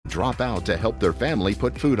drop out to help their family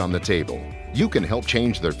put food on the table. You can help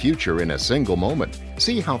change their future in a single moment.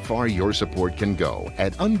 See how far your support can go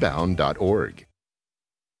at unbound.org.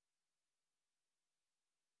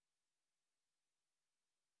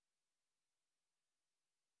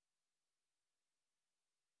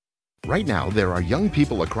 Right now, there are young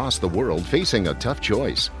people across the world facing a tough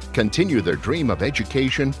choice: continue their dream of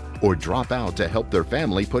education or drop out to help their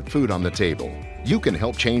family put food on the table. You can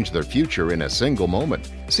help change their future in a single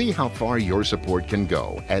moment. See how far your support can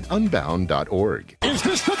go at unbound.org. Is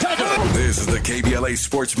this the time? This is the KBLA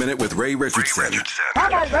Sports Minute with Ray Richardson.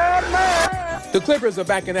 The Clippers are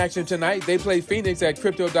back in action tonight. They play Phoenix at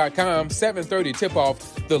Crypto.com, 7:30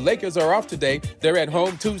 tip-off. The Lakers are off today. They're at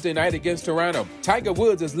home Tuesday night against Toronto. Tiger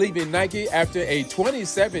Woods is leaving Nike after a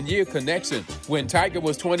 27-year connection. When Tiger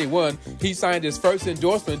was 21, he signed his first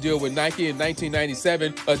endorsement deal with Nike in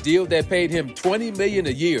 1997, a deal that paid him $20 million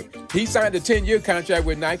a year. He signed a 10-year contract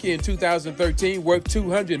with Nike in 2013 worth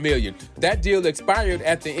 $200 million. That deal expired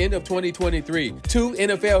at the end of 2023. Two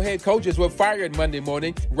NFL head coaches were fired Monday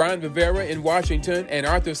morning, Ron Rivera in Washington and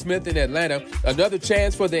Arthur Smith in Atlanta. Another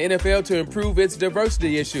chance for the NFL to improve its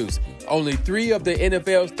diversity issues. Only 3 of the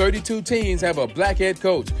NFL's 32 teams have a black head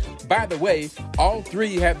coach. By the way, all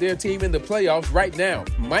 3 have their team in the playoffs right now.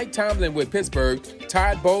 Mike Tomlin with Pittsburgh,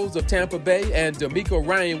 Todd Bowles of Tampa Bay, and D'Amico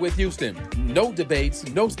Ryan with Houston. No debates,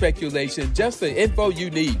 no speculation, just the info you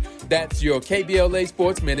need. That's your KBLA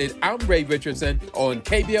Sports Minute. I'm Ray Richardson on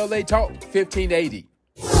KBLA Talk 1580.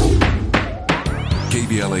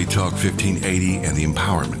 KBLA Talk 1580 and the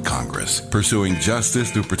Empowerment Congress, pursuing justice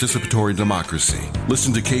through participatory democracy.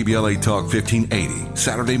 Listen to KBLA Talk 1580,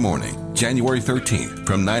 Saturday morning, January 13th,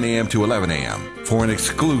 from 9 a.m. to 11 a.m. for an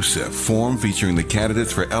exclusive forum featuring the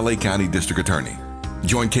candidates for LA County District Attorney.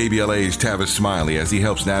 Join KBLA's Tavis Smiley as he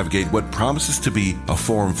helps navigate what promises to be a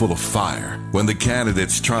forum full of fire when the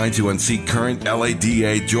candidates trying to unseat current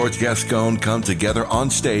LADA George Gascon come together on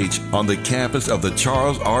stage on the campus of the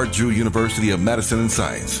Charles R. Drew University of Medicine and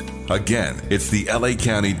Science. Again, it's the LA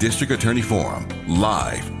County District Attorney Forum,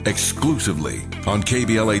 live, exclusively on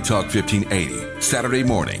KBLA Talk 1580, Saturday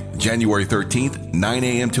morning, January 13th, 9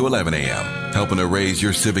 a.m. to 11 a.m. Helping to raise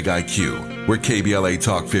your civic IQ. We're KBLA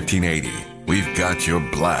Talk 1580. We've got your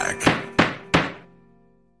black.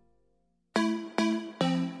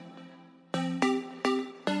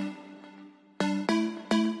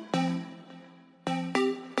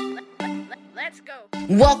 Let's go.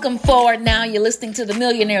 Welcome forward now. You're listening to the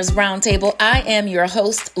Millionaires Roundtable. I am your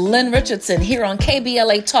host, Lynn Richardson, here on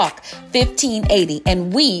KBLA Talk 1580.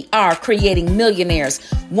 And we are creating millionaires,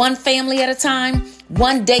 one family at a time,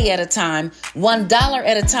 one day at a time, $1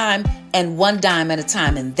 at a time, and one dime at a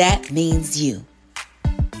time. And that means you.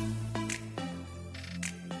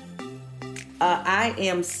 I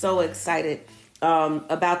am so excited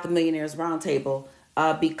about the Millionaires Roundtable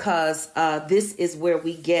because this is where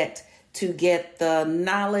we get to get the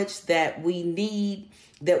knowledge that we need,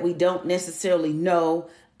 that we don't necessarily know,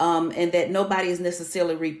 and that nobody is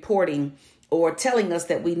necessarily reporting or telling us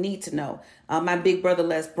that we need to know. My big brother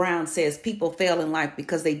Les Brown says people fail in life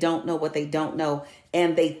because they don't know what they don't know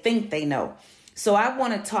and they think they know. So I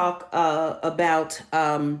want to talk about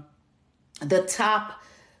the top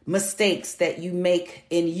mistakes that you make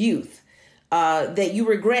in youth that you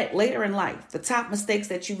regret later in life. The top mistakes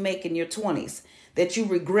that you make in your 20s that you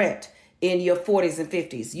regret in your 40s and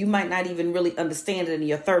 50s. You might not even really understand it in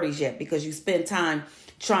your 30s yet because you spend time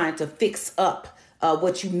trying to fix up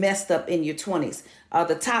what you messed up in your 20s.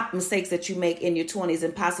 The top mistakes that you make in your 20s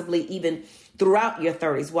and possibly even throughout your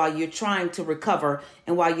 30s while you're trying to recover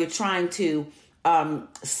and while you're trying to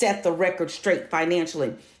set the record straight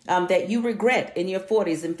financially, that you regret in your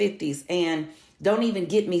 40s and 50s. And don't even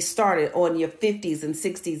get me started on your 50s and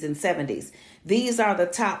 60s and 70s. These are the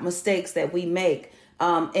top mistakes that we make.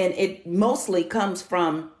 And it mostly comes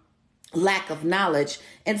from lack of knowledge.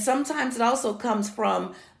 And sometimes it also comes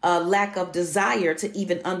from a lack of desire to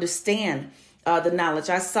even understand the knowledge.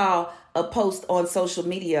 I saw a post on social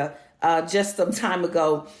media just some time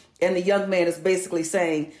ago, and the young man is basically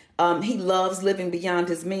saying he loves living beyond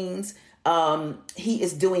his means. He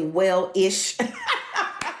is doing well-ish.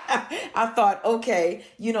 I thought, okay,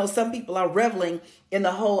 some people are reveling in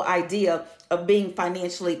the whole idea of being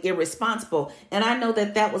financially irresponsible. And I know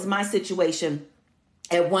that that was my situation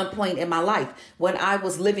at one point in my life when I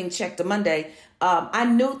was living check to Monday. I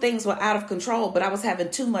knew things were out of control, but I was having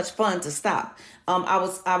too much fun to stop. I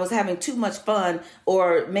was having too much fun,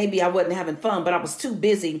 or maybe I wasn't having fun, but I was too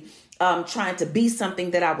busy trying to be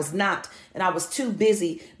something that I was not. And I was too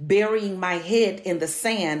busy burying my head in the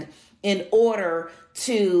sand in order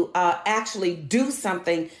to actually do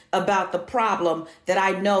something about the problem that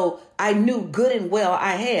I knew good and well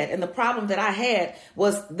I had. And the problem that I had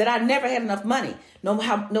was that I never had enough money. No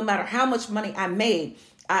matter how much money I made,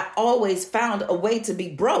 I always found a way to be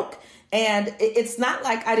broke. And it's not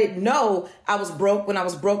like I didn't know I was broke when I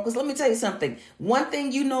was broke. Because let me tell you something. One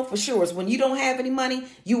thing you know for sure is when you don't have any money,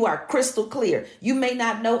 you are crystal clear. You may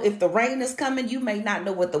not know if the rain is coming. You may not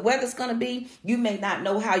know what the weather's going to be. You may not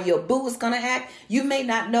know how your boo is going to act. You may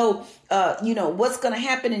not know, what's going to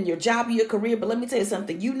happen in your job or your career. But let me tell you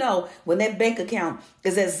something. You know when that bank account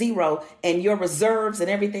is at zero and your reserves and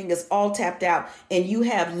everything is all tapped out and you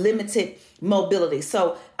have limited mobility.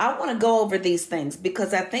 So I want to go over these things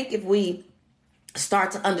because I think if we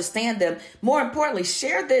start to understand them, more importantly,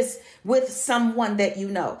 share this with someone that you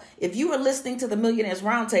know. If you are listening to the Millionaires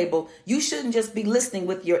Roundtable, you shouldn't just be listening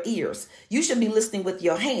with your ears. You should be listening with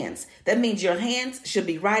your hands. That means your hands should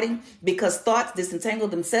be writing because thoughts disentangle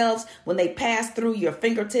themselves when they pass through your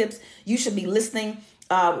fingertips. You should be listening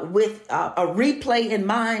with a replay in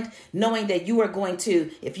mind, knowing that you are going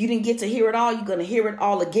to, if you didn't get to hear it all, you're going to hear it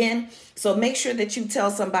all again. So make sure that you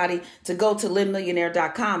tell somebody to go to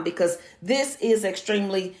lynnmillionaire.com because this is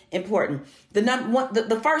extremely important.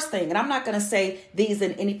 The first thing, and I'm not going to say these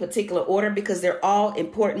in any particular order because they're all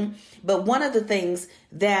important, but one of the things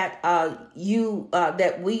that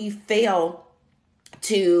that we fail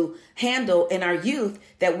to handle in our youth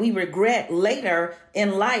that we regret later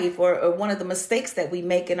in life, or one of the mistakes that we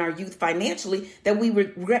make in our youth financially that we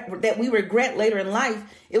regret later in life.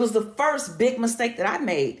 It was the first big mistake that I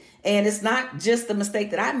made. And it's not just the mistake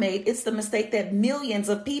that I made. It's the mistake that millions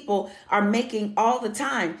of people are making all the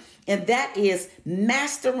time. And that is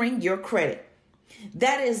mastering your credit.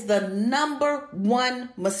 That is the number one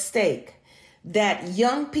mistake that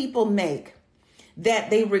young people make that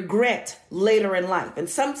they regret later in life. And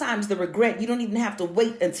sometimes the regret, you don't even have to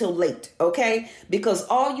wait until late, okay? Because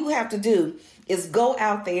all you have to do is go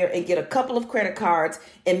out there and get a couple of credit cards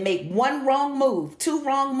and make one wrong move, two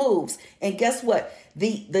wrong moves. And guess what?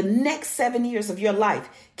 The next 7 years of your life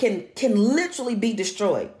can literally be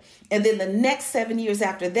destroyed. And then the next 7 years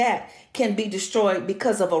after that can be destroyed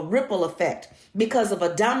because of a ripple effect, because of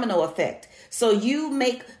a domino effect. So you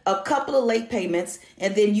make a couple of late payments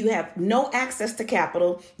and then you have no access to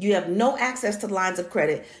capital. You have no access to lines of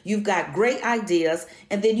credit. You've got great ideas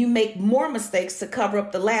and then you make more mistakes to cover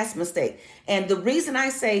up the last mistake. And the reason I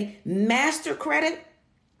say master credit,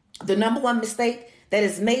 the number one mistake that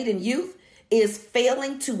is made in youth is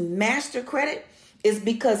failing to master credit is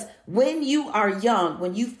because when you are young,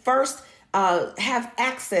 when you first have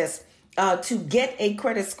access to get a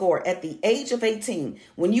credit score at the age of 18,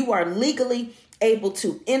 when you are legally able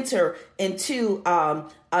to enter into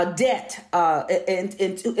a debt,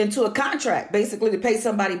 into a contract, basically to pay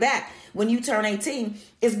somebody back when you turn 18,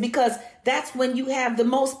 is because that's when you have the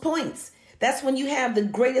most points. That's when you have the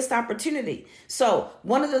greatest opportunity. So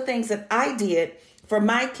one of the things that I did for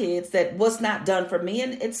my kids that was not done for me,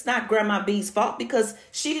 and it's not Grandma B's fault because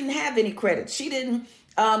she didn't have any credit. She didn't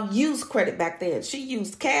use credit back then. She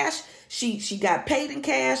used cash. She got paid in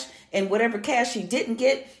cash, and whatever cash she didn't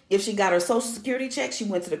get, if she got her Social Security check, she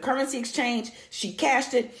went to the currency exchange, she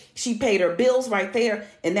cashed it, she paid her bills right there,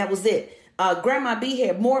 and that was it. Grandma B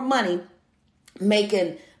had more money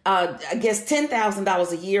making, I guess,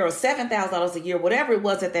 $10,000 a year or $7,000 a year, whatever it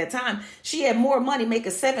was at that time. She had more money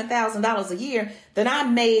making $7,000 a year than I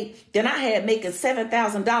had making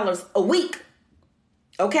 $7,000 a week.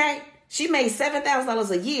 Okay? She made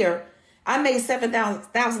 $7,000 a year. I made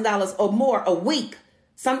 $7,000 or more a week.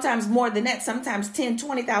 Sometimes more than that, sometimes $10,000,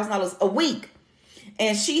 $20,000 a week.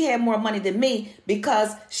 And she had more money than me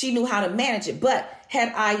because she knew how to manage it. But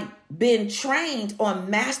had I been trained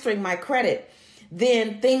on mastering my credit,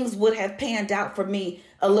 then things would have panned out for me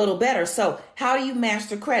a little better. So how do you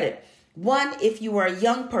master credit? One, if you are a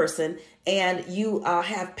young person and you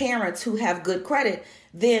have parents who have good credit,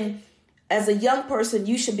 then as a young person,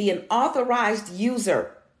 you should be an authorized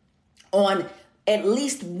user on at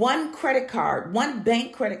least one credit card, one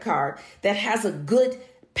bank credit card that has a good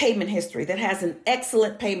payment history, that has an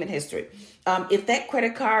excellent payment history. If that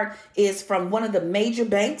credit card is from one of the major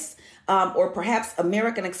banks, or perhaps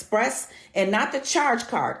American Express, and not the charge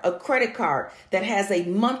card, a credit card that has a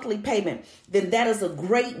monthly payment, then that is a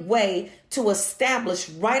great way to establish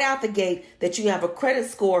right out the gate that you have a credit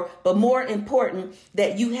score, but more important,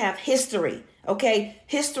 that you have history. Okay,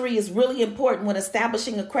 history is really important when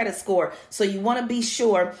establishing a credit score. So you want to be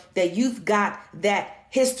sure that you've got that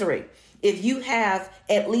history. If you have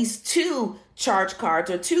at least 2 charge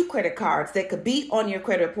cards or 2 credit cards that could be on your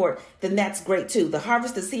credit report, then that's great too. The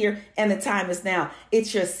harvest is here and the time is now.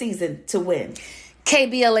 It's your season to win.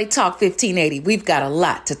 KBLA Talk 1580. We've got a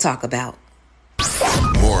lot to talk about.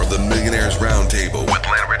 More of the Millionaires Roundtable with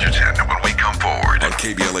Lynn Richardson when we come forward on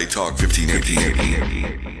KBLA Talk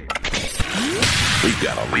 1580. We've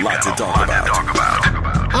got a lot to talk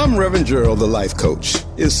about. I'm Reverend Gerald, the life coach.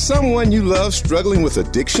 Is someone you love struggling with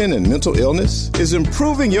addiction and mental illness? Is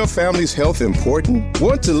improving your family's health important?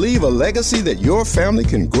 Want to leave a legacy that your family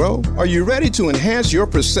can grow? Are you ready to enhance your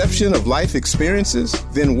perception of life experiences?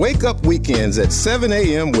 Then wake up weekends at 7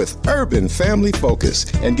 a.m. with Urban Family Focus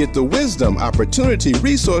and get the wisdom, opportunity,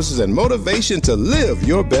 resources, and motivation to live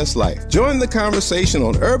your best life. Join the conversation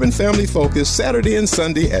on Urban Family Focus Saturday and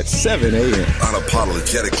Sunday at 7 a.m.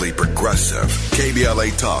 Unapologetically progressive.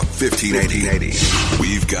 KBLA Talk 1580.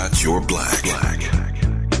 We've got your black.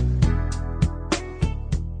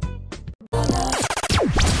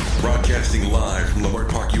 Broadcasting live from Leimert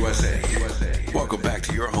Park, USA. Welcome back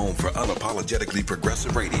to your home for unapologetically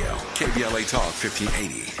progressive radio. KBLA Talk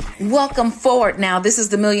 1580. Welcome forward now. This is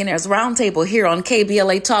the Millionaires Roundtable here on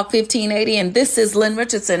KBLA Talk 1580. And this is Lynn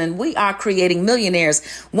Richardson. And we are creating millionaires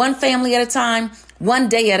one family at a time, one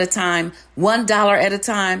day at a time, $1 at a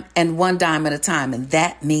time, and one dime at a time. And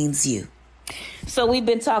that means you. So we've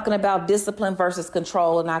been talking about discipline versus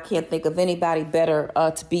control, and I can't think of anybody better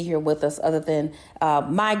to be here with us other than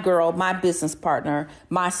my girl, my business partner,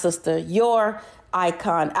 my sister, your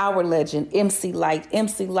icon, our legend, MC Light.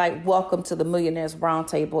 MC Light, welcome to the Millionaires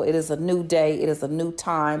Roundtable. It is a new day. It is a new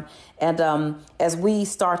time. And as we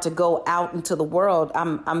start to go out into the world,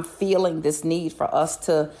 I'm feeling this need for us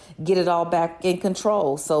to get it all back in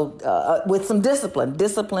control. So with some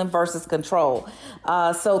discipline versus control.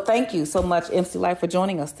 So thank you so much, MC Light, for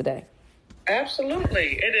joining us today.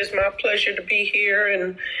 Absolutely. It is my pleasure to be here.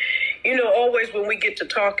 And you know, always when we get to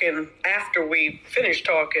talking, after we finish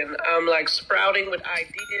talking, I'm like sprouting with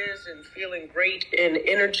ideas and feeling great in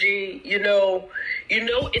energy. You know,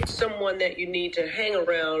 it's someone that you need to hang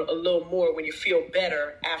around a little more when you feel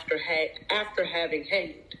better after having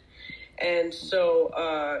hanged. And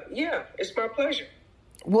so, yeah, it's my pleasure.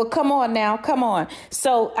 Well, come on now. Come on.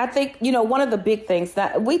 So I think, one of the big things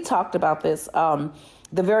that we talked about this,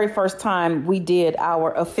 the very first time we did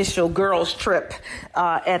our official girls trip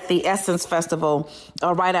at the Essence Festival,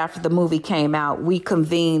 right after the movie came out, we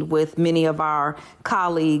convened with many of our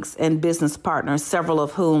colleagues and business partners, several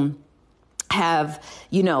of whom have,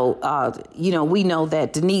 we know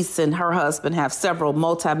that Denise and her husband have several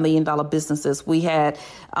multi-million-dollar businesses. We had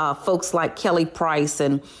folks like Kelly Price,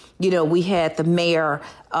 and we had the mayor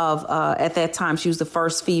of, at that time, she was the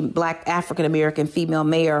first Black African-American female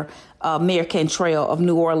mayor, Mayor Cantrell of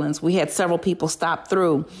New Orleans. We had several people stop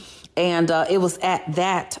through. And it was at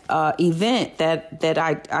that event that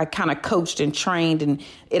I kind of coached and trained. And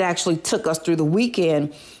it actually took us through the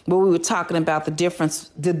weekend where we were talking about the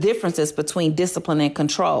differences between discipline and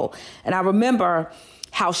control. And I remember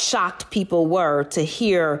how shocked people were to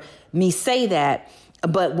hear me say that.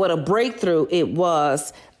 But what a breakthrough it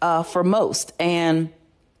was for most. And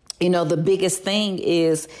the biggest thing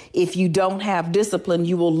is if you don't have discipline,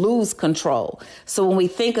 you will lose control. So when we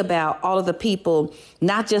think about all of the people,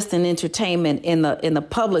 not just in entertainment, in the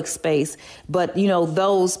public space, but,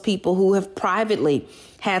 those people who have privately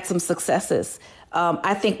had some successes,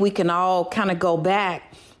 I think we can all kind of go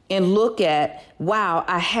back and look at, wow,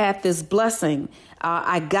 I had this blessing.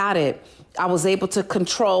 I got it. I was able to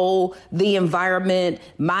control the environment,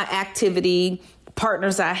 my activity,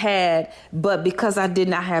 partners I had, but because I did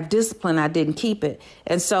not have discipline, I didn't keep it.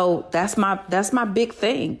 And so that's my big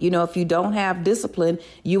thing. If you don't have discipline,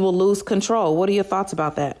 you will lose control. What are your thoughts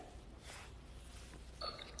about that?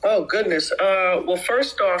 Oh, goodness. Well,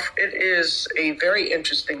 first off, it is a very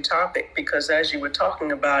interesting topic because as you were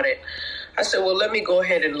talking about it, I said, well, let me go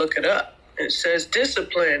ahead and look it up. It says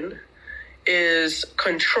discipline is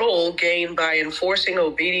control gained by enforcing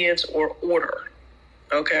obedience or order.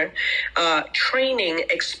 Okay. Training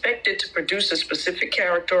expected to produce a specific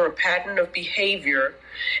character or pattern of behavior,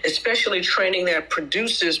 especially training that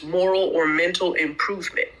produces moral or mental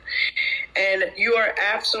improvement. And you are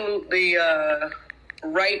absolutely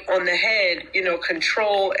right on the head.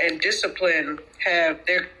 Control and discipline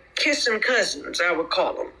they're kissing cousins, I would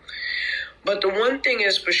call them. But the one thing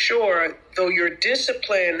is for sure, though your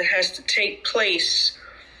discipline has to take place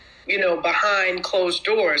behind closed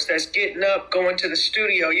doors, that's getting up, going to the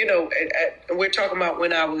studio, and we're talking about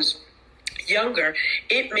when I was younger,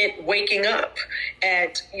 it meant waking up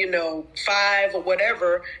at, 5 or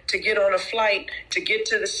whatever to get on a flight, to get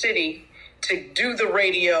to the city, to do the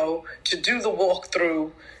radio, to do the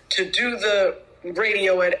walkthrough, to do the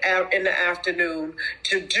radio in the afternoon,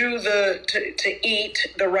 to eat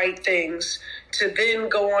the right things, to then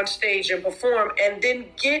go on stage and perform, and then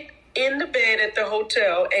get in the bed at the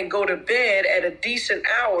hotel and go to bed at a decent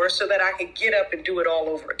hour so that I could get up and do it all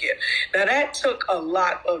over again. Now that took a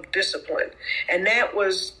lot of discipline, and that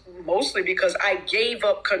was mostly because I gave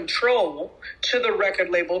up control to the record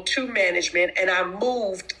label, to management, and I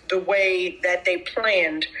moved the way that they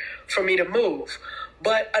planned for me to move.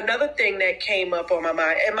 But another thing that came up on my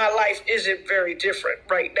mind, and my life isn't very different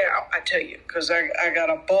right now, I tell you, because I got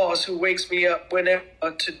a boss who wakes me up whenever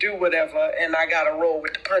to do whatever, and I got to roll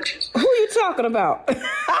with the punches. Who are you talking about? Yeah,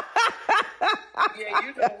 you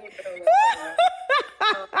know who I'm talking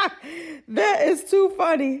about. That is too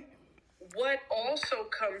funny. What also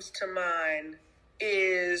comes to mind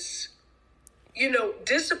is,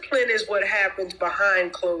 discipline is what happens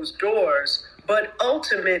behind closed doors. But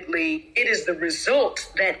ultimately, it is the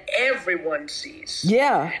result that everyone sees.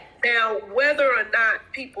 Yeah. Now, whether or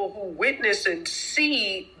not people who witness and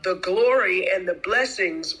see the glory and the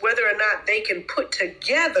blessings, whether or not they can put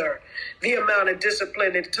together the amount of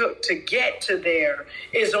discipline it took to get to there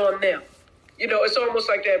is on them. It's almost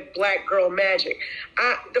like that black girl magic.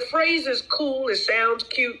 The phrase is cool, it sounds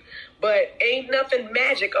cute, but ain't nothing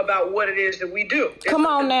magic about what it is that we do. Come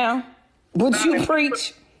on now. Would you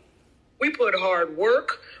preach? We put hard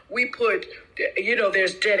work. We put,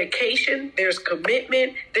 there's dedication, there's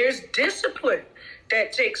commitment, there's discipline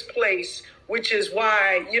that takes place, which is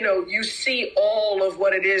why, you see all of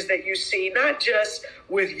what it is that you see, not just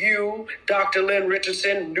with you, Dr. Lynn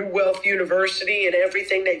Richardson, New Wealth University and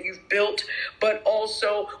everything that you've built, but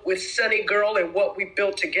also with Sunny Girl and what we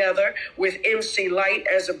built together, with MC Light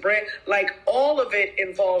as a brand. Like, all of it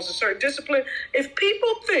involves a certain discipline. If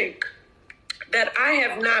people think that I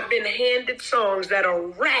have not been handed songs that are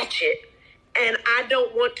ratchet and I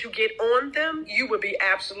don't want to get on them, you would be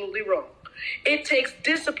absolutely wrong. It takes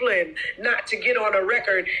discipline not to get on a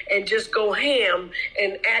record and just go ham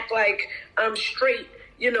and act like I'm straight,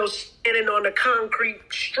 standing on the concrete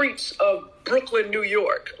streets of Brooklyn, New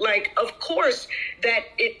York. Like, of course, that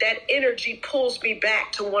energy pulls me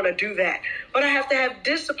back to want to do that. But I have to have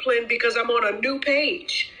discipline because I'm on a new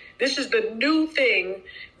page. This is the new thing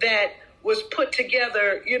that was put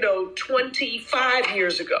together, 25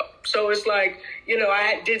 years ago. So it's like,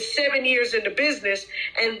 I did 7 years in the business,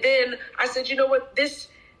 and then I said, you know what, this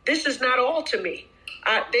is not all to me.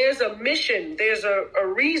 There's a mission, there's a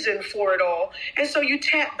reason for it all. And so you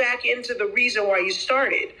tap back into the reason why you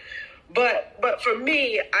started. But for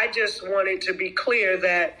me, I just wanted to be clear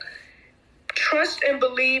that trust and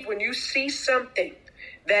believe when you see something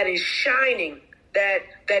that is shining,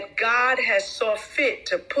 that God has saw fit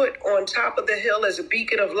to put on top of the hill as a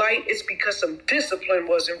beacon of light, it's because some discipline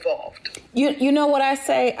was involved. You know what I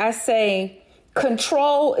say? I say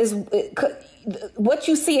control is what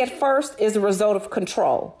you see at first is a result of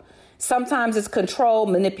control. Sometimes it's control,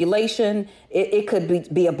 manipulation. It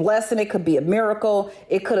could be a blessing. It could be a miracle.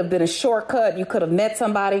 It could have been a shortcut. You could have met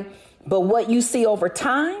somebody. But what you see over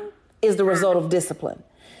time is the result of discipline.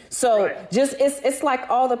 So right. It's like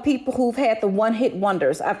all the people who've had the one-hit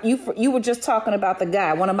wonders. You were just talking about the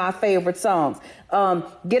guy, one of my favorite songs.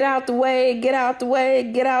 Get out the way, get out the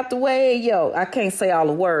way, get out the way. Yo, I can't say all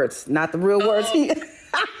the words, not the real words.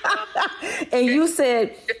 And you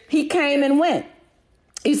said he came and went.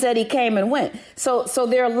 You said he came and went. So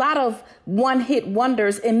there are a lot of one-hit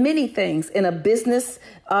wonders in many things, in a business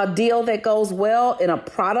deal that goes well, in a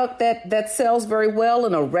product that sells very well,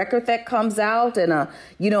 in a record that comes out, in a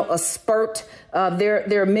spurt.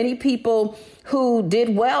 There are many people who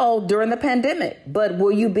did well during the pandemic, but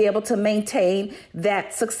will you be able to maintain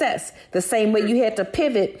that success? The same way you had to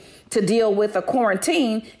pivot to deal with a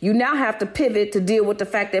quarantine, you now have to pivot to deal with the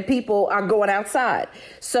fact that people are going outside.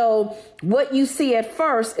 So what you see at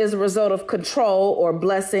first is a result of control or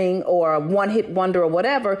blessing or a one-hit wonder or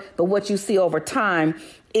whatever, but what you see over time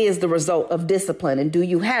is the result of discipline. And do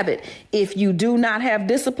you have it? If you do not have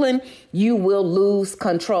discipline, you will lose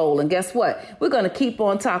control. And guess what? We're going to keep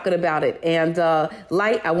on talking about it. And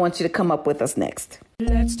Light, I want you to come up with us next.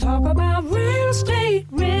 Let's talk about real estate,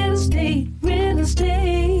 real estate, real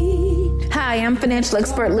estate. Hi, I'm financial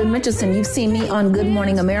expert Lynn Richardson. You've seen me on Good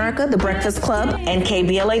Morning America, The Breakfast Club, and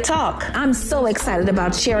KBLA Talk. I'm so excited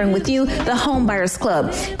about sharing with you the Home Buyers Club.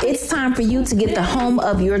 It's time for you to get the home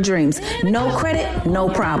of your dreams. No credit, no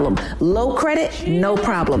problem. Low credit, no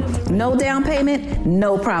problem. No down payment,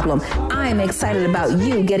 no problem. I am excited about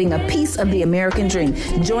you getting a piece of the American dream.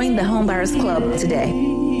 Join the Home Buyers Club today.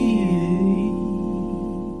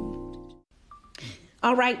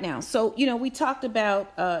 All right now. So, we talked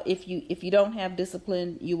about if you don't have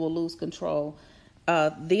discipline, you will lose control.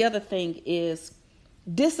 The other thing is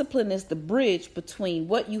discipline is the bridge between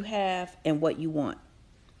what you have and what you want.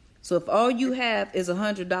 So if all you have is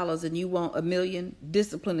 $100 and you want $1 million,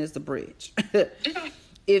 discipline is the bridge.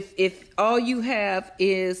 If all you have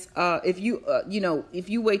is if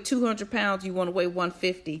you weigh 200 pounds, you want to weigh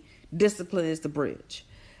 150, discipline is the bridge.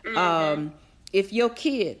 If your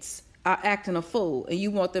kids are acting a fool and you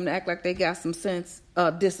want them to act like they got some sense,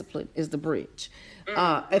 discipline is the bridge.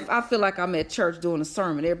 If I feel like I'm at church doing a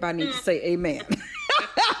sermon, everybody needs to say amen.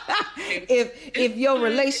 if your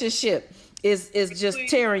relationship is just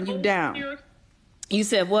tearing you down, you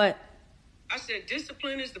said what? I said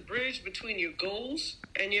discipline is the bridge between your goals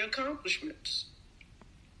and your accomplishments.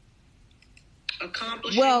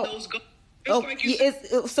 Accomplishing those goals.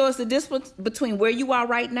 So it's the discipline between where you are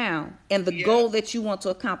right now and the goal that you want to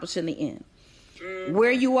accomplish in the end.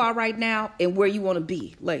 Where you are right now and where you want to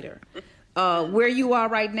be later. Where you are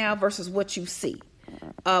right now versus what you see.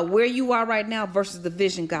 Where you are right now versus the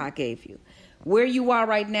vision God gave you. Where you are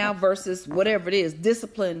right now versus whatever it is.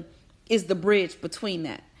 Discipline is the bridge between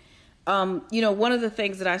that. One of the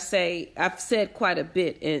things that I've said quite a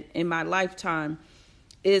bit in my lifetime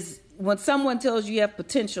is when someone tells you have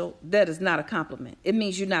potential, that is not a compliment. It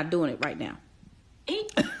means you're not doing it right now.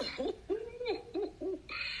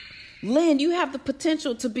 Lynn, you have the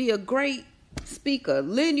potential to be a great speaker.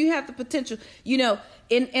 Lynn, you have the potential.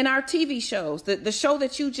 In our TV shows, the show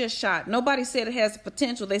that you just shot, nobody said it has the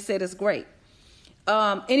potential. They said it's great.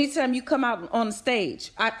 Anytime you come out on the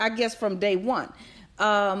stage, I guess from day one,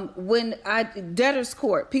 when debtor's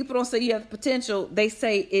court, people don't say you have the potential. They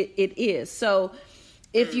say it is. So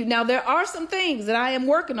now there are some things that I am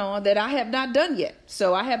working on that I have not done yet.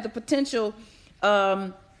 So I have the potential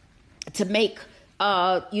to make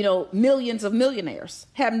millions of millionaires.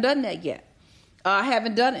 Haven't done that yet. I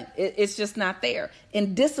haven't done it. It's just not there.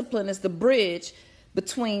 And discipline is the bridge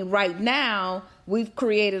between right now. We've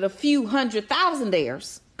created a few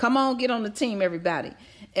 100,000-aires. Come on, get on the team, everybody.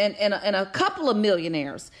 And a couple of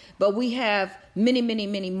millionaires. But we have many, many,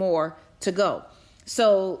 many more to go.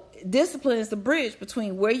 So discipline is the bridge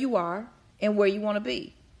between where you are and where you want to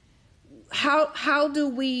be. How do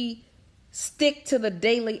we stick to the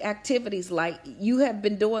daily activities? Like you have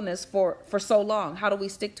been doing this for so long. How do we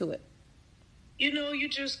stick to it? You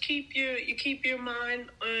just keep your mind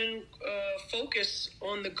on focus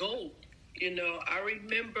on the goal. I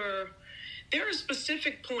remember there are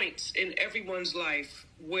specific points in everyone's life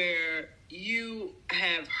where you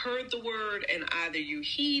have heard the word and either you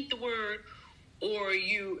heed the word or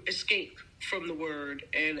you escape from the word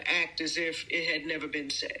and act as if it had never been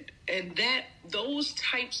said. And those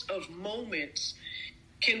types of moments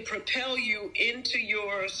can propel you into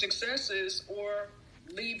your successes or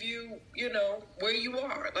leave you, where you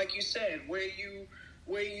are. Like you said, where you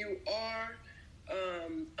are.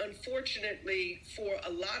 Unfortunately, for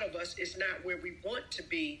a lot of us, it's not where we want to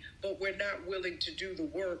be, but we're not willing to do the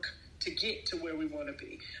work to get to where we want to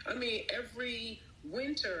be. I mean, every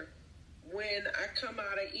winter, when I come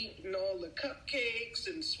out of eating all the cupcakes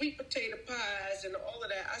and sweet potato pies and all of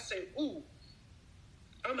that, I say, ooh,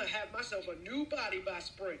 I'm going to have myself a new body by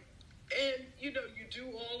spring. And, you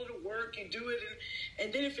do all of the work, you do it,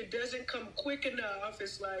 and then if it doesn't come quick enough,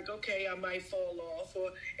 it's like, okay, I might fall off.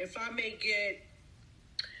 Or if I may get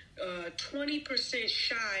 20%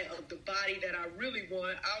 shy of the body that I really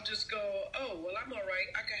want, I'll just go, oh, well, I'm all right.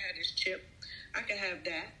 I can have this chip. I can have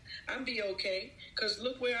that. I'll be okay. Because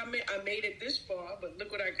look where I made it this far, but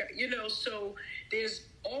look what I got. So there's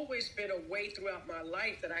always been a way throughout my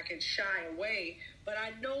life that I can shy away. But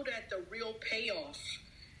I know that the real payoff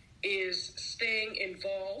is staying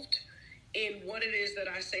involved in what it is that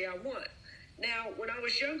I say I want. Now, when I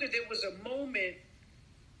was younger, there was a moment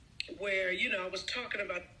where, I was talking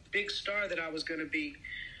about the big star that I was going to be.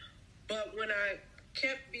 But when I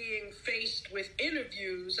kept being faced with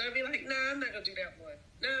interviews, I'd be like, nah, I'm not going to do that one.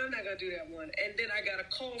 No, I'm not going to do that one. And then I got a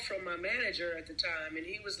call from my manager at the time, and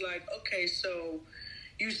he was like, okay, so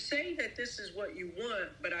you say that this is what you want,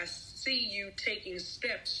 but I see you taking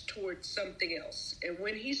steps towards something else. And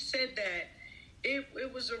when he said that,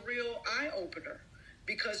 it was a real eye-opener.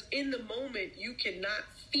 Because in the moment, you cannot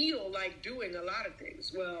feel like doing a lot of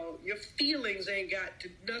things. Well, your feelings ain't got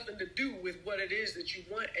nothing to do with what it is that you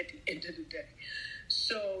want at the end of the day.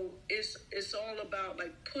 So it's all about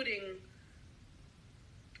like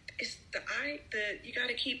you got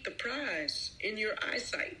to keep the prize in your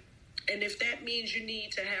eyesight. And if that means you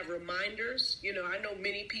need to have reminders, I know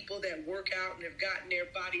many people that work out and have gotten their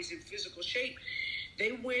bodies in physical shape.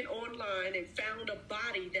 They went online and found a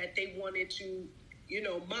body that they wanted to,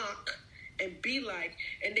 mock and be like,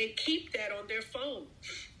 and they keep that on their phone,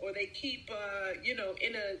 or they keep, in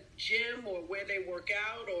a gym or where they work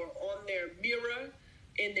out, or on their mirror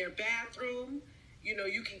in their bathroom.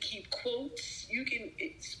 You can keep quotes.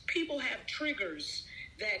 People have triggers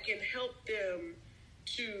that can help them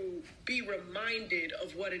to be reminded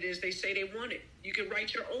of what it is they say they wanted. You can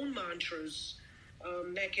write your own mantras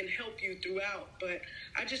that can help you throughout. But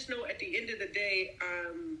I just know at the end of the day,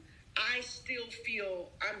 I still feel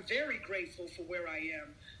I'm very grateful for where I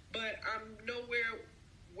am, but I'm nowhere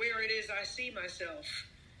where it is I see myself.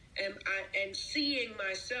 And seeing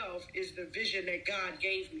myself is the vision that God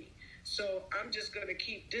gave me. So I'm just going to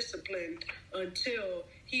keep disciplined until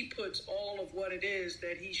he puts all of what it is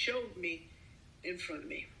that he showed me in front of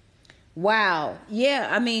me. Wow. Yeah.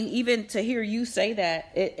 I mean, even to hear you say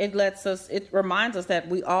that, it reminds us that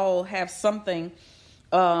we all have something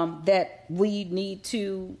that we need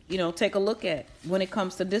to, take a look at when it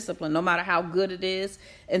comes to discipline, no matter how good it is.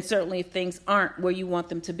 And certainly if things aren't where you want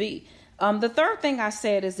them to be. The third thing I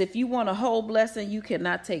said is, if you want a whole blessing, you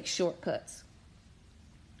cannot take shortcuts.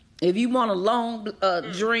 If you want a long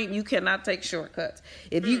dream, you cannot take shortcuts.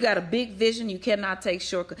 If you got a big vision, you cannot take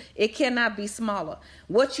shortcuts. It cannot be smaller.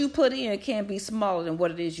 What you put in can be smaller than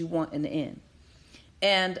what it is you want in the end.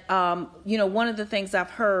 And, one of the things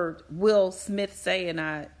I've heard Will Smith say, and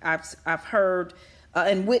I've heard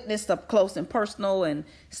and witnessed up close and personal, and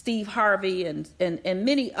Steve Harvey and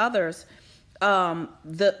many others,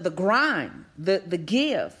 the grind, the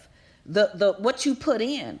give, the what you put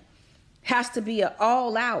in has to be an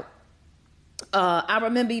all out. I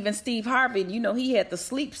remember even Steve Harvey, he had the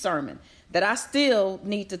sleep sermon that I still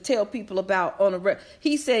need to tell people about on a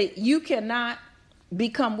he said, you cannot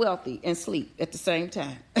become wealthy and sleep at the same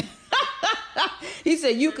time. He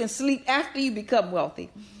said, you can sleep after you become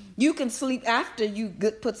wealthy. You can sleep after you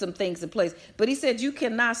put some things in place. But he said, you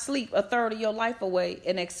cannot sleep a third of your life away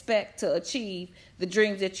and expect to achieve the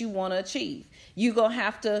dreams that you want to achieve. You're going to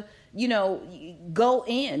have to, go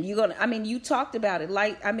in. You talked about it.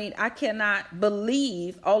 I cannot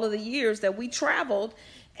believe all of the years that we traveled.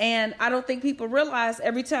 And I don't think people realize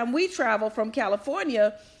every time we travel from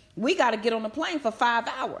California, we got to get on a plane for 5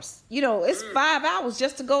 hours. It's 5 hours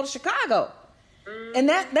just to go to Chicago. And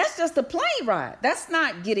that's just a plane ride. That's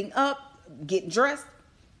not getting up, getting dressed,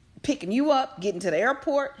 picking you up, getting to the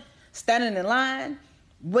airport, standing in line,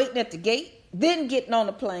 waiting at the gate, then getting on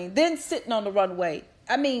the plane, then sitting on the runway.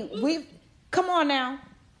 Come on now.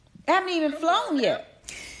 I haven't even flown yet.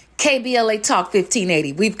 KBLA Talk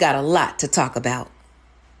 1580. We've got a lot to talk about.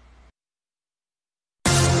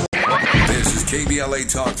 This is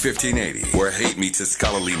KBLA Talk 1580, where hate meets a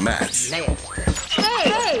scholarly match.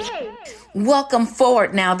 Hey. Welcome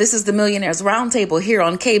forward now. This is the Millionaires Roundtable here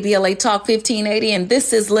on KBLA Talk 1580, and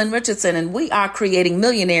this is Lynn Richardson, and we are creating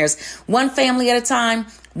millionaires one family at a time,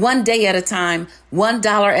 one day at a time, $1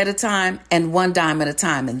 at a time, and one dime at a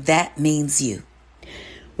time, and that means you.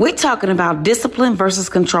 We're talking about discipline versus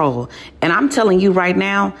control, and I'm telling you right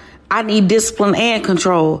now, I need discipline and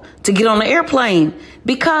control to get on the airplane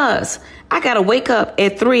because I got to wake up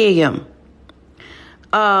at 3 a.m.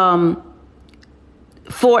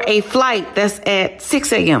 For a flight that's at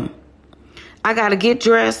 6 a.m. I got to get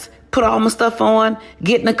dressed, put all my stuff on,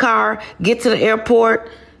 get in the car, get to the airport,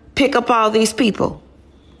 pick up all these people.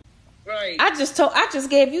 Right. I just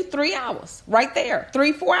gave you 3 hours right there,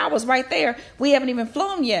 3-4 hours right there. We haven't even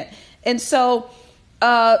flown yet. And so,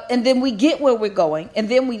 and then we get where we're going, and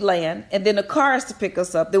then we land, and then the car has to pick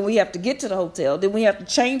us up. Then we have to get to the hotel. Then we have to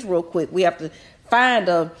change real quick. We have to find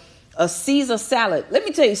a Caesar salad. Let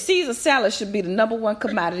me tell you, Caesar salad should be the number one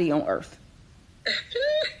commodity on earth.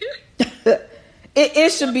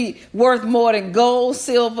 It should be worth more than gold,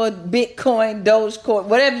 silver, Bitcoin, Dogecoin,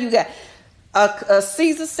 whatever you got. A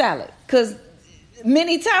Caesar salad, because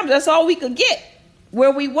many times that's all we could get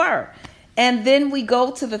where we were. And then we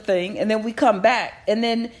go to the thing, and then we come back, and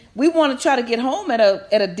then we want to try to get home at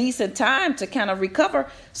a decent time to kind of recover.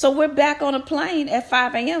 So we're back on a plane at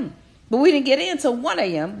 5 a.m. But we didn't get in until 1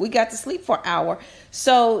 a.m. We got to sleep for an hour.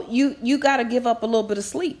 So you got to give up a little bit of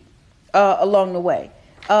sleep along the way.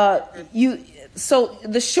 So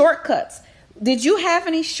the shortcuts. Did you have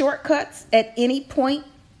any shortcuts at any point,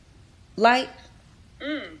 Light?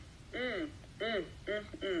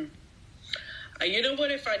 You know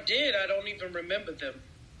what? If I did, I don't even remember them,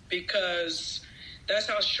 because that's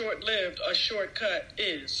how short-lived a shortcut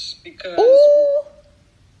is. Because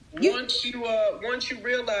once you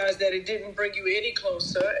realize that it didn't bring you any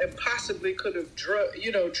closer and possibly could have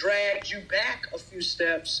dragged you back a few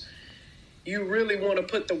steps, you really want to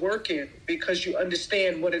put the work in, because you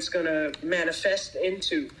understand what it's going to manifest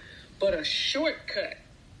into. But a shortcut,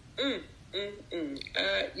 I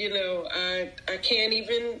can't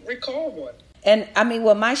even recall one. And I mean,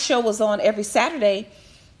 when my show was on every Saturday,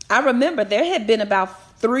 I remember there had been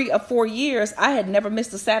about 3 or 4 years I had never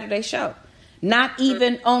missed a Saturday show, not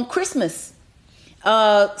even on Christmas.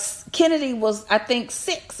 Kennedy was, I think,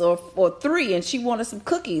 6 or 3, and she wanted some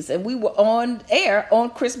cookies, and we were on air on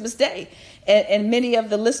Christmas Day. And many of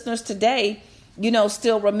the listeners today,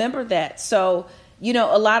 still remember that. So,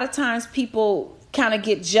 a lot of times people kind of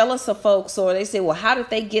get jealous of folks, or they say, well, how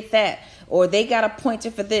did they get that? Or they got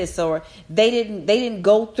appointed for this, or they didn't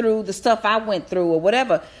go through the stuff I went through, or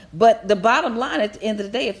whatever. But the bottom line at the end of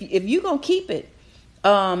the day, if you're going to keep it,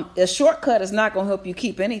 a shortcut is not going to help you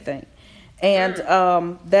keep anything. And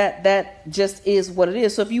that just is what it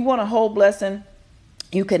is. So if you want a whole blessing,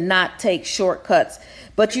 you cannot take shortcuts.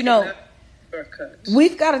 But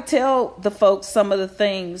we've got to tell the folks some of the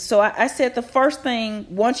things. So I said the first thing,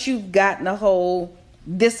 once you've gotten the whole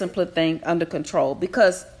discipline thing under control,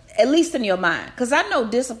 because at least in your mind, because I know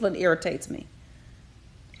discipline irritates me.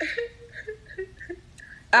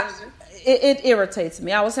 It irritates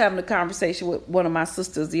me. I was having a conversation with one of my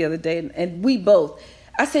sisters the other day, and we both,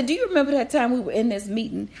 I said, do you remember that time we were in this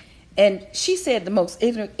meeting? And she said the most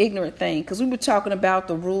ignorant thing, because we were talking about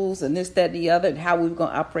the rules and this, that, and the other, and how we were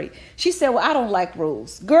going to operate. She said, well, I don't like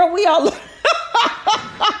rules. Girl, we all...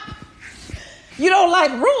 You don't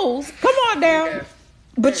like rules? Come on down. Yeah.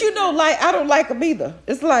 But I don't like them either.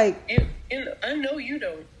 It's like... I know you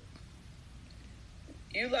don't.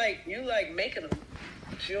 You like making them.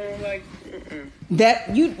 But you don't like...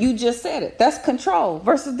 That, you just said it. That's control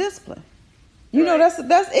versus discipline.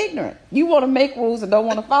 That's ignorant. You want to make rules and don't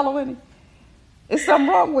want to follow any. There's something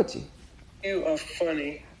wrong with you. You are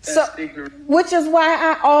funny. That's ignorant. Which is why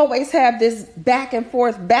I always have this back and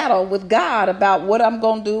forth battle with God about what I'm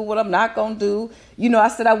going to do, what I'm not going to do. I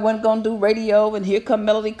said I wasn't going to do radio, and here come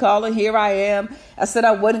Melody Calling. Here I am. I said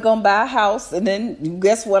I wasn't going to buy a house, and then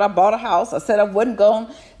guess what? I bought a house. I said I wasn't going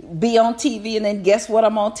to be on TV, and then guess what?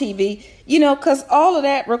 I'm on TV. Because all of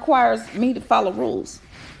that requires me to follow rules.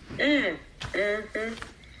 Mm-hmm.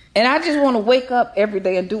 And I just want to wake up every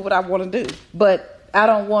day and do what I want to do. But I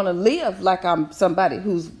don't want to live like I'm somebody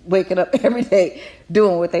who's waking up every day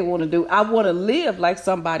doing what they want to do. I want to live like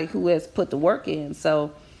somebody who has put the work in.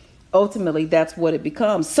 So ultimately, that's what it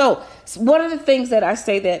becomes. So one of the things that I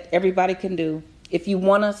say that everybody can do, if you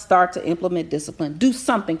want to start to implement discipline, do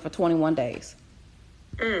something for 21 days.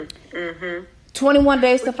 21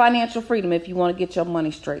 days to financial freedom if you want to get your money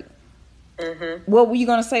straight. What were you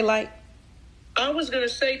going to say, Light? I was going to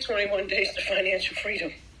say 21 days to financial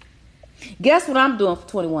freedom. Guess what I'm doing for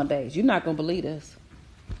 21 days? You're not going to believe this.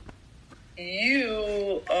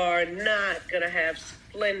 You are not going to have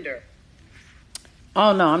Splendor.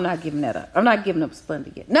 Oh, no, I'm not giving that up. I'm not giving up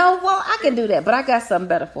Splendor yet. No, well, I can do that, but I got something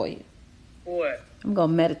better for you. What? I'm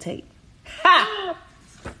going to meditate. Ha!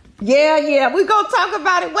 Yeah, we're going to talk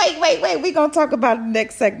about it. Wait. We're going to talk about it in the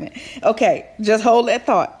next segment. Okay, just hold that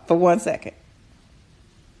thought for 1 second.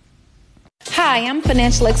 Hi, I'm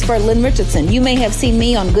financial expert Lynn Richardson. You may have seen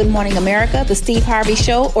me on Good Morning America, The Steve Harvey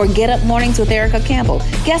Show, or Get Up Mornings with Erica Campbell.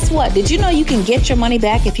 Guess what? Did you know you can get your money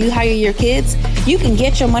back if you hire your kids? You can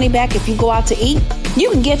get your money back if you go out to eat. You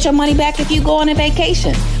can get your money back if you go on a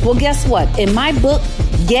vacation. Well, guess what? In my book,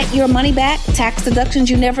 Get Your Money Back, Tax Deductions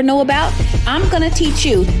You Never Know About, I'm going to teach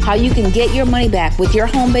you how you can get your money back with your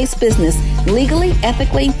home-based business legally,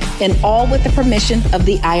 ethically, and all with the permission of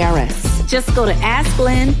the IRS. Just go to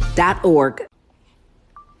asklynn.org.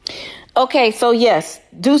 Okay, so yes,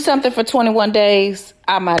 do something for 21 days.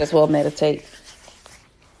 I might as well meditate.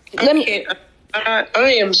 I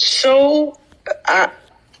am so...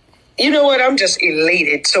 you know what? I'm just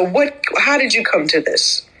elated. So how did you come to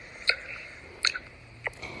this?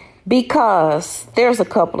 Because there's a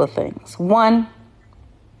couple of things. One,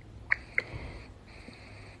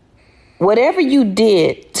 whatever you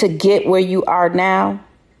did to get where you are now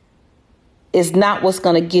is not what's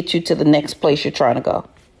going to get you to the next place you're trying to go.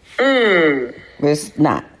 It's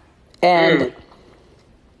not. And,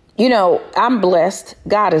 I'm blessed.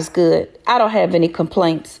 God is good. I don't have any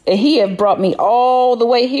complaints. And he have brought me all the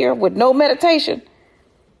way here with no meditation.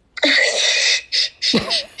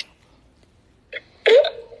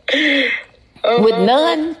 With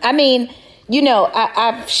none. I mean,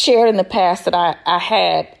 I've shared in the past that I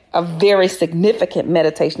had a very significant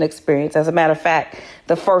meditation experience. As a matter of fact,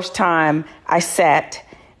 the first time I sat,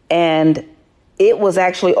 and it was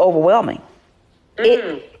actually overwhelming.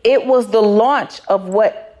 It was the launch of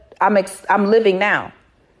what I'm living now.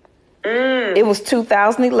 It was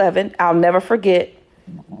 2011. I'll never forget.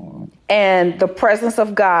 And the presence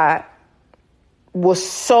of God was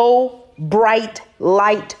so bright,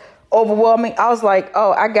 light, overwhelming. I was like,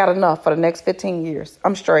 oh, I got enough for the next 15 years.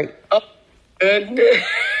 I'm straight. Oh, goodness.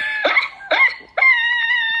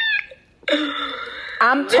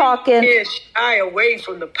 I'm talking. Shy away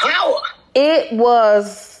from the power. It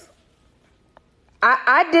was.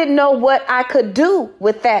 I didn't know what I could do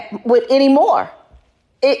with that with anymore.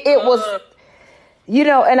 It was,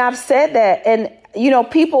 and I've said that, and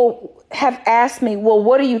people have asked me, well,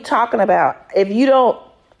 what are you talking about? If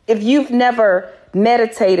you've never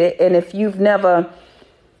meditated, and if you've never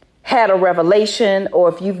had a revelation,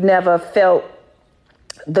 or if you've never felt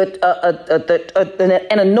an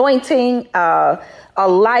anointing, a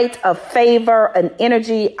light, a favor, an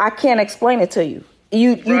energy, I can't explain it to you.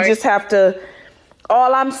 You just have to.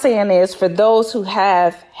 All I'm saying is, for those who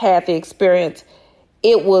have had the experience,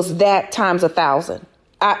 it was that times 1,000.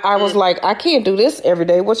 I was like, I can't do this every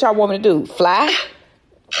day. What y'all want me to do? Fly?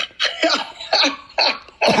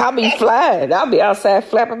 I'll be flying. I'll be outside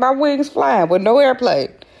flapping my wings, flying with no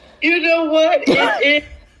airplane. You know what? It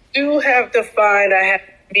do have to find I have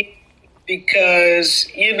to be, because,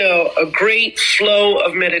 a great flow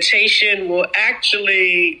of meditation will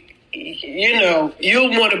actually,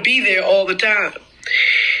 you'll want to be there all the time.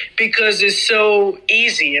 Because it's so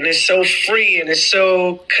easy, and it's so free, and it's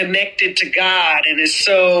so connected to God, and it's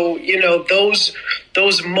so,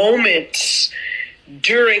 those moments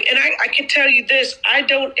during, and I can tell you this, I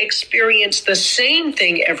don't experience the same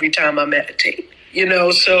thing every time I meditate,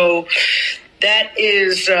 so that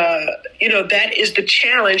is, that is the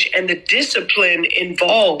challenge, and the discipline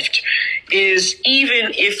involved is,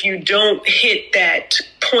 even if you don't hit that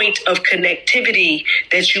point of connectivity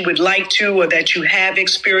that you would like to, or that you have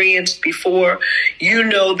experienced before,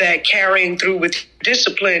 that carrying through with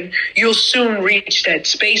discipline, you'll soon reach that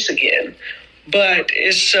space again. But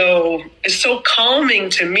it's so calming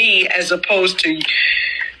to me, as opposed to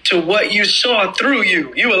what you saw through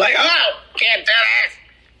you. You were like, oh, can't do this.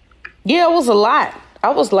 Yeah, it was a lot.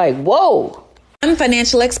 I was like, whoa. I'm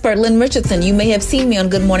financial expert Lynn Richardson. You may have seen me on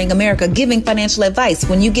Good Morning America giving financial advice.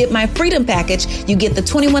 When you get my freedom package, you get the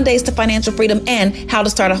 21 days to financial freedom and how to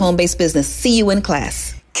start a home-based business. See you in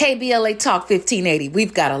class. KBLA Talk 1580.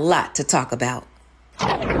 We've got a lot to talk about.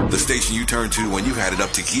 The station you turn to when you had it up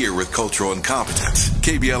to gear with cultural incompetence.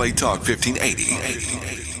 KBLA Talk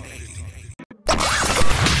 1580.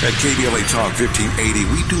 At KBLA Talk 1580,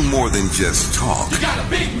 we do more than just talk. You got a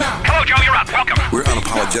big mouth. Hello, Joe, you're up. Welcome. We're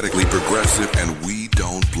unapologetically progressive, and we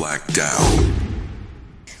don't black down.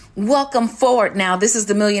 Welcome forward now. This is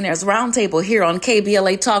the Millionaires Roundtable here on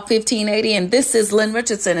KBLA Talk 1580, and this is Lynn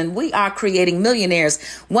Richardson, and we are creating millionaires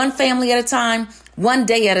one family at a time, one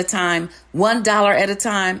day at a time, $1 at a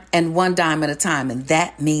time, and one dime at a time, and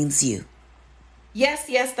that means you.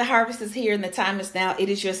 Yes, the harvest is here and the time is now. It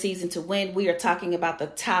is your season to win. We are talking about the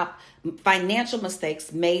top financial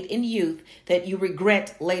mistakes made in youth that you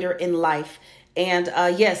regret later in life. And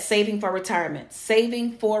yes, saving for retirement,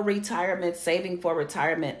 saving for retirement.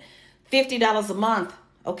 $50 a month,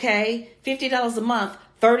 okay? $50 a month,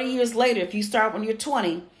 30 years later, if you start when you're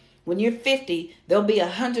 20, when you're 50, there'll be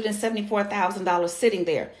 $174,000 sitting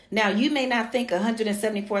there. Now, you may not think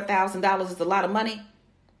 $174,000 is a lot of money,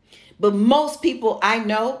 but most people I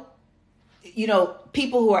know,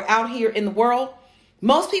 people who are out here in the world,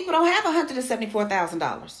 most people don't have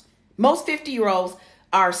 $174,000. Most 50-year-olds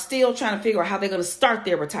are still trying to figure out how they're going to start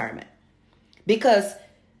their retirement, because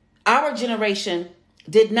our generation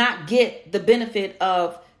did not get the benefit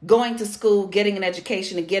of going to school, getting an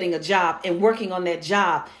education, and getting a job and working on that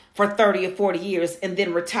job for 30 or 40 years and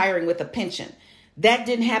then retiring with a pension. That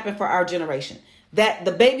didn't happen for our generation. That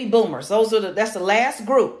the baby boomers, that's the last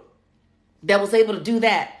group that was able to do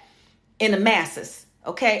that in the masses.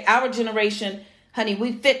 Okay. Our generation, honey,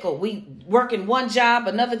 we fickle. We work in one job,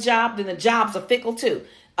 another job, then the jobs are fickle too.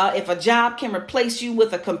 If a job can replace you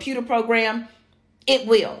with a computer program, it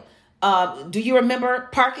will. Do you remember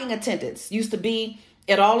parking attendants used to be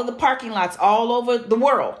at all of the parking lots all over the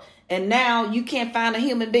world? And now you can't find a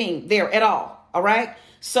human being there at all. All right.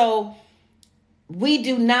 So we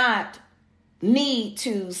do not need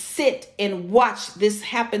to sit and watch this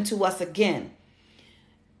happen to us again.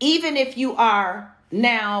 Even if you are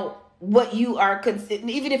now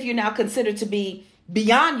even if you're now considered to be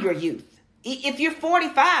beyond your youth, if you're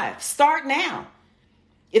 45, start now.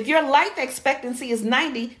 If your life expectancy is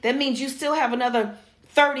 90, that means you still have another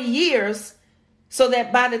 30 years, so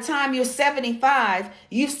that by the time you're 75,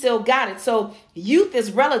 you've still got it. So youth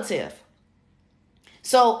is relative.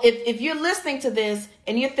 So if you're listening to this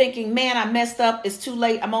and you're thinking, man, I messed up, it's too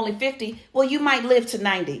late, I'm only 50. Well, you might live to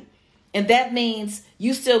 90. And that means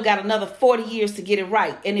you still got another 40 years to get it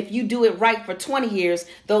right. And if you do it right for 20 years,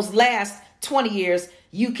 those last 20 years,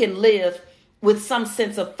 you can live with some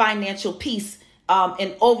sense of financial peace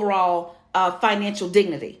and overall financial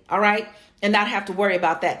dignity. All right. And not have to worry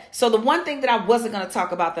about that. So the one thing that I wasn't going to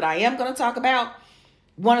talk about that I am going to talk about,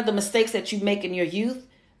 one of the mistakes that you make in your youth,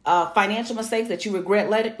 financial mistakes that you regret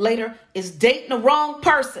later, is dating the wrong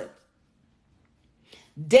person.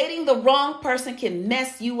 Dating the wrong person can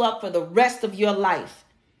mess you up for the rest of your life.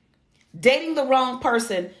 Dating the wrong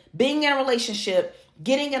person, being in a relationship,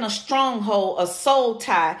 getting in a stronghold, a soul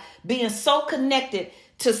tie, being so connected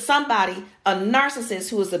to somebody, a narcissist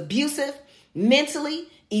who is abusive, mentally,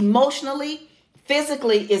 emotionally,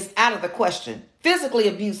 physically, is out of the question. Physically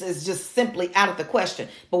abuse is just simply out of the question.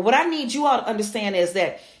 But what I need you all to understand is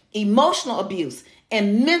that emotional abuse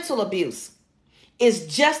and mental abuse is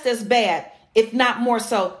just as bad, if not more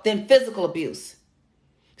so, than physical abuse.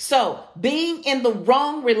 So being in the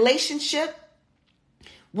wrong relationship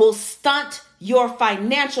will stunt your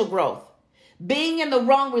financial growth. Being in the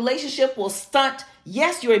wrong relationship will stunt,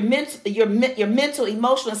 yes, your mental,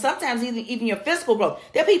 emotional, and sometimes even your physical growth.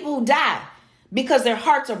 There are people who die because their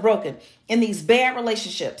hearts are broken in these bad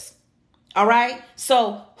relationships. All right.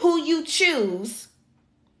 So who you choose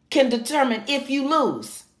can determine if you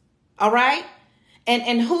lose. All right.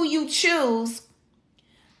 And who you choose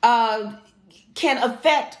can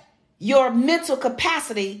affect your mental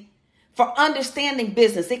capacity for understanding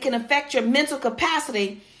business. It can affect your mental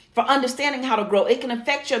capacity for understanding how to grow. It can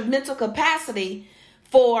affect your mental capacity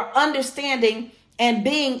for understanding and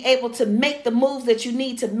being able to make the moves that you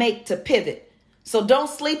need to make to pivot. So don't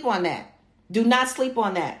sleep on that. Do not sleep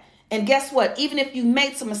on that. And guess what? Even if you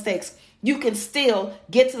made some mistakes, you can still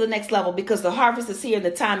get to the next level because the harvest is here and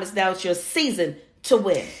the time is now. It's your season to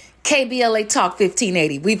win. KBLA Talk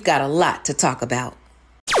 1580. We've got a lot to talk about.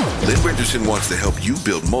 Lynn Richardson wants to help you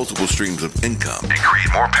build multiple streams of income And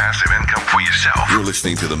create more passive income for yourself. You're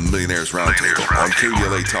listening to the Millionaires Roundtable on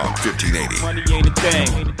KBLA Talk 1580. Money ain't a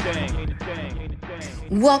thing.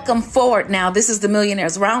 Welcome forward now. This is the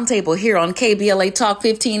Millionaires Roundtable here on KBLA Talk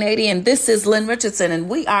 1580. And this is Lynn Richardson. And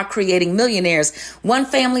we are creating millionaires one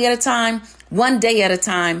family at a time, one day at a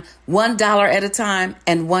time, $1 at a time,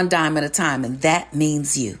 and one dime at a time. And that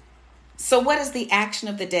means you. So what is the action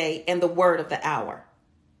of the day and the word of the hour?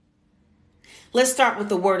 Let's start with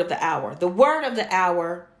the word of the hour. The word of the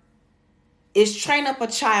hour is train up a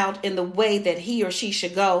child in the way that he or she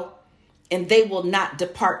should go, and they will not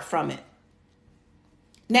depart from it.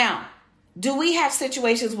 Now, do we have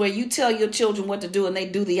situations where you tell your children what to do and they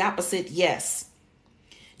do the opposite? Yes.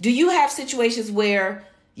 Do you have situations where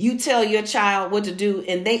you tell your child what to do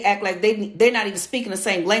and they act like they're not even speaking the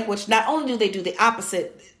same language? Not only do they do the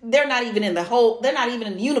opposite, they're not even in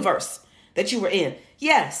the universe that you were in.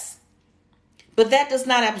 Yes. But that does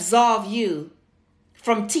not absolve you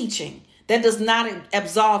from teaching. That does not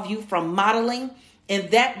absolve you from modeling. And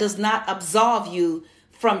that does not absolve you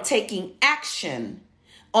from taking action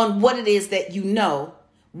on what it is that you know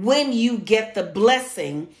when you get the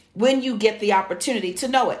blessing, when you get the opportunity to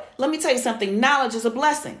know it. Let me tell you something. Knowledge is a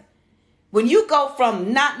blessing. When you go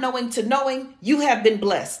from not knowing to knowing, you have been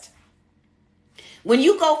blessed. When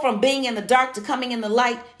you go from being in the dark to coming in the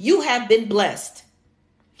light, you have been blessed.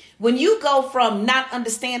 When you go from not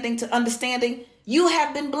understanding to understanding, you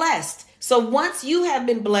have been blessed. So once you have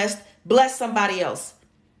been blessed, bless somebody else.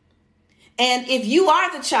 And if you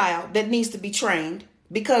are the child that needs to be trained,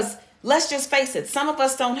 because let's just face it, some of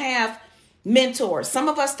us don't have mentors. Some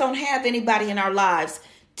of us don't have anybody in our lives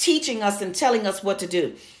teaching us and telling us what to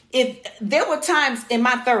do. If there were times in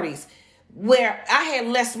my 30s where I had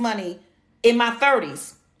less money in my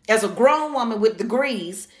 30s as a grown woman with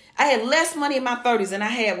degrees, I had less money in my 30s than I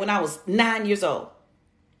had when I was 9 years old.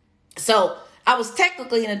 So I was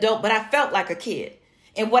technically an adult, but I felt like a kid.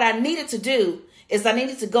 And what I needed to do is I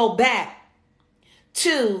needed to go back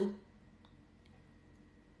to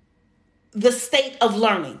the state of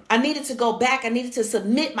learning. I needed to go back. I needed to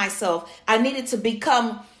submit myself. I needed to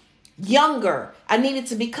become younger. I needed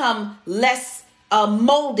to become less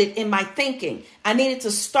molded in my thinking. I needed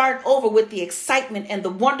to start over with the excitement and the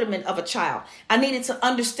wonderment of a child. I needed to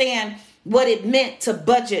understand what it meant to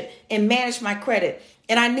budget and manage my credit.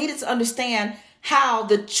 And I needed to understand how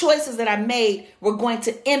the choices that I made were going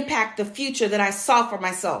to impact the future that I saw for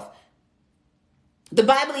myself. The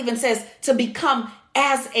Bible even says to become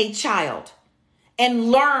as a child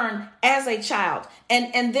and learn as a child.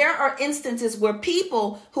 And there are instances where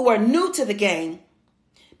people who are new to the game,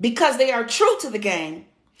 because they are true to the game,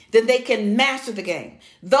 then they can master the game.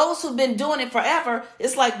 Those who've been doing it forever,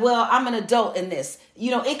 it's like, well, I'm an adult in this.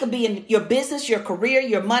 You know, it could be in your business, your career,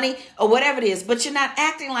 your money, or whatever it is, but you're not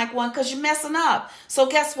acting like one because you're messing up. So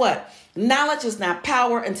guess what? Knowledge is not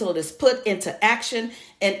power until it is put into action.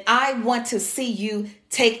 And I want to see you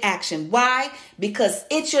take action. Why? Because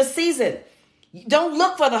it's your season. Don't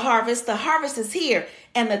look for the harvest. The harvest is here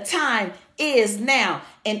and the time is now.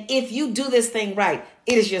 And if you do this thing right,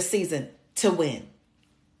 it is your season to win.